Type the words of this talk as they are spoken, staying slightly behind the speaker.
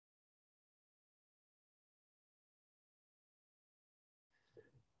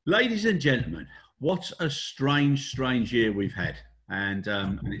Ladies and gentlemen, what a strange year we've had. And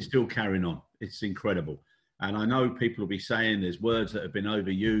it's still carrying on. It's incredible. And I know people will be saying there's words that have been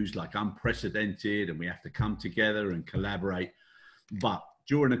overused, like unprecedented, and we have to come together and collaborate. But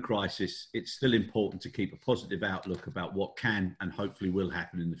during a crisis, it's still important to keep a positive outlook about what can and hopefully will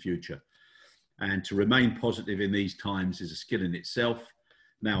happen in the future. And to remain positive in these times is a skill in itself.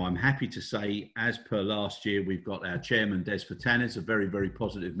 Now, I'm happy to say, as per last year, we've got our chairman, Des Vertannes, a very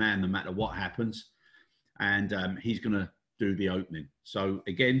positive man, no matter what happens. And he's going to do the opening. So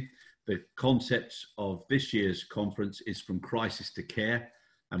again, the concept of this year's conference is from crisis to care.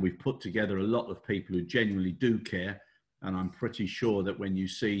 And we've put together a lot of people who genuinely do care. And I'm pretty sure that when you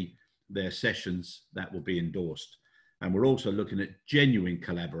see their sessions, that will be endorsed. And we're also looking at genuine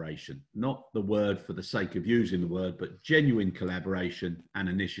collaboration, not the word for the sake of using the word, but genuine collaboration and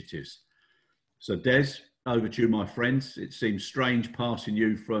initiatives. So Des, over to you, my friends. It seems strange passing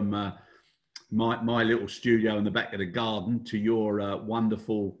you from my little studio in the back of the garden to your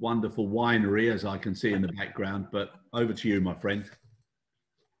wonderful winery, as I can see in the background, but over to you, my friend.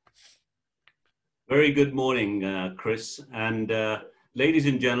 Very good morning, Chris, and ladies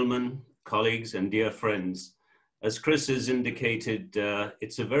and gentlemen, colleagues and dear friends. As Chris has indicated,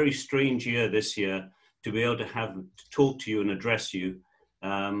 it's a very strange year this year to be able to talk to you and address you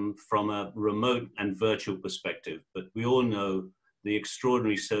from a remote and virtual perspective. But we all know the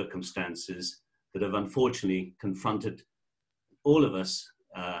extraordinary circumstances that have unfortunately confronted all of us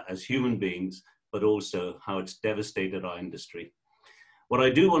as human beings, but also how it's devastated our industry. What I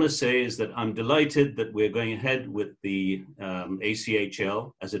do want to say is that I'm delighted that we're going ahead with the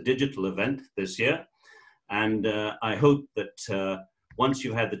ACHL as a digital event this year. And I hope that once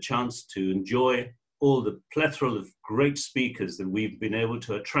you've had the chance to enjoy all the plethora of great speakers that we've been able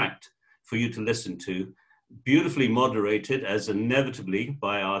to attract for you to listen to, beautifully moderated as inevitably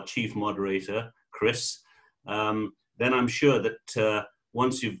by our chief moderator, Chris, then I'm sure that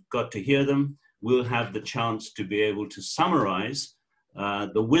once you've got to hear them, we'll have the chance to be able to summarize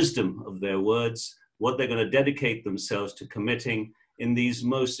the wisdom of their words, what they're going to dedicate themselves to committing in these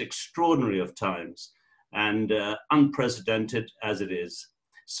most extraordinary of times, and unprecedented as it is.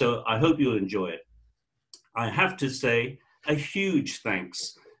 So I hope you'll enjoy it. I have to say a huge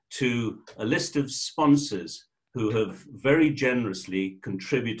thanks to a list of sponsors who have very generously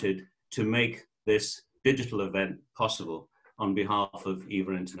contributed to make this digital event possible on behalf of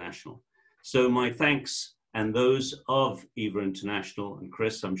EVA International. So my thanks and those of EVA International, and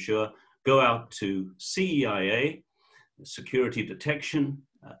Chris, I'm sure, go out to CEIA, Security Detection,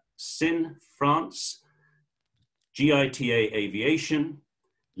 SIN France, GITA Aviation,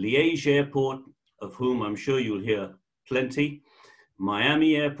 Liège Airport, of whom I'm sure you'll hear plenty,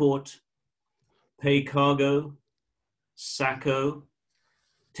 Miami Airport, Pay Cargo, SACO,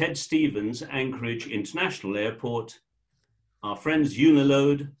 Ted Stevens Anchorage International Airport, our friends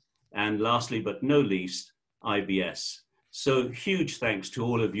Uniload, and lastly but no least, IBS. So huge thanks to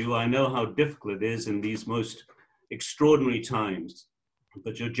all of you. I know how difficult it is in these most extraordinary times,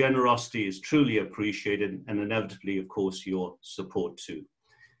 but your generosity is truly appreciated, and inevitably, of course, your support too.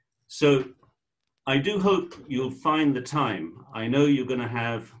 So I do hope you'll find the time. I know you're going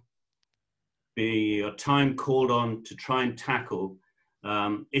to be your time called on to try and tackle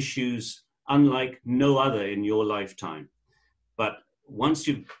issues unlike no other in your lifetime. But once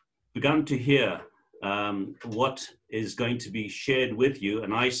you've begun to hear what is going to be shared with you,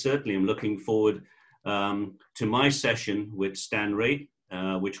 and I certainly am looking forward to my session with Stan Raitt,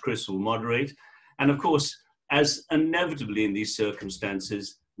 which Chris will moderate. And of course, as inevitably in these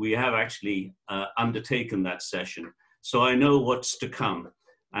circumstances, we have actually undertaken that session. So I know what's to come,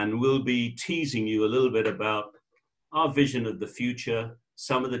 and we'll be teasing you a little bit about our vision of the future,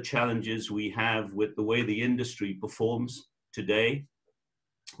 some of the challenges we have with the way the industry performs today,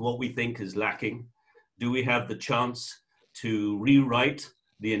 what we think is lacking. Do we have the chance to rewrite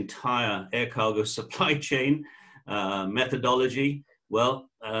the entire air cargo supply chain methodology? Well,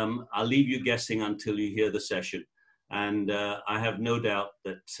 I'll leave you guessing until you hear the session. And I have no doubt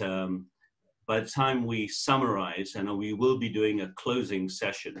that by the time we summarize, and we will be doing a closing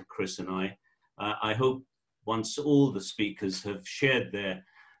session, Chris and I hope once all the speakers have shared their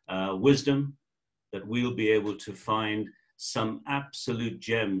wisdom, that we'll be able to find some absolute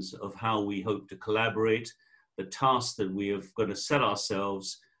gems of how we hope to collaborate, the tasks that we have got to set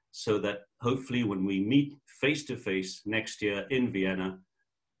ourselves, so that hopefully when we meet face to face next year in Vienna,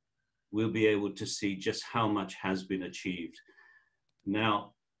 we'll be able to see just how much has been achieved.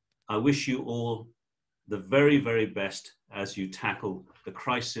 Now, I wish you all the very best as you tackle the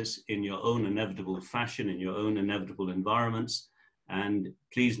crisis in your own inevitable fashion, in your own inevitable environments. And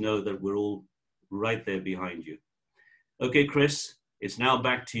please know that we're all right there behind you. Okay, Chris, it's now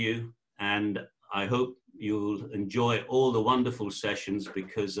back to you. And I hope you'll enjoy all the wonderful sessions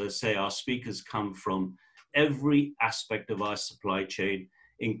because, as I say, our speakers come from every aspect of our supply chain,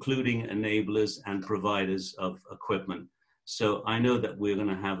 including enablers and providers of equipment. So I know that we're going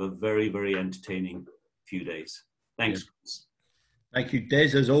to have a very, very entertaining few days. Thanks. Yeah. Thank you,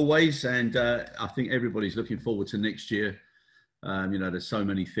 Des, as always. And I think everybody's looking forward to next year. You know, there's so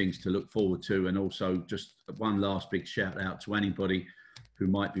many things to look forward to. And also just one last big shout out to anybody who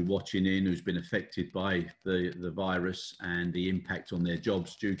might be watching in, who's been affected by the virus and the impact on their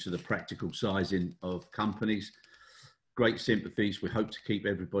jobs due to the practical sizing of companies. Great sympathies. We hope to keep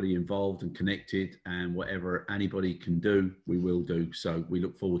everybody involved and connected, and whatever anybody can do, we will do. So we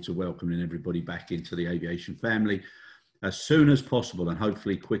look forward to welcoming everybody back into the aviation family as soon as possible, and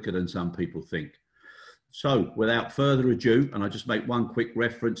hopefully quicker than some people think. So without further ado, and I just make one quick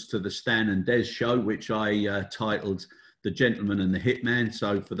reference to the Stan and Des show, which I titled The Gentleman and the Hitman.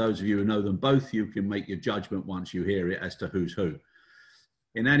 So for those of you who know them both, you can make your judgment once you hear it as to who's who.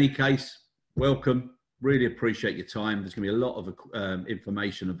 In any case, welcome. Really appreciate your time. There's going to be a lot of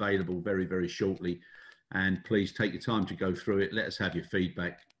information available very, very shortly. And please take your time to go through it. Let us have your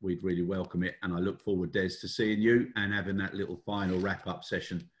feedback. We'd really welcome it. And I look forward, Des, to seeing you and having that little final wrap-up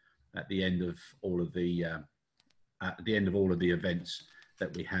session at the end of all of the events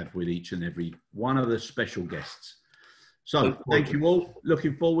that we have with each and every one of the special guests. So thank you all.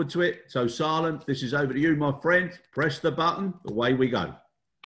 Looking forward to it. So Salem, this is over to you, my friend. Press the button. Away we go.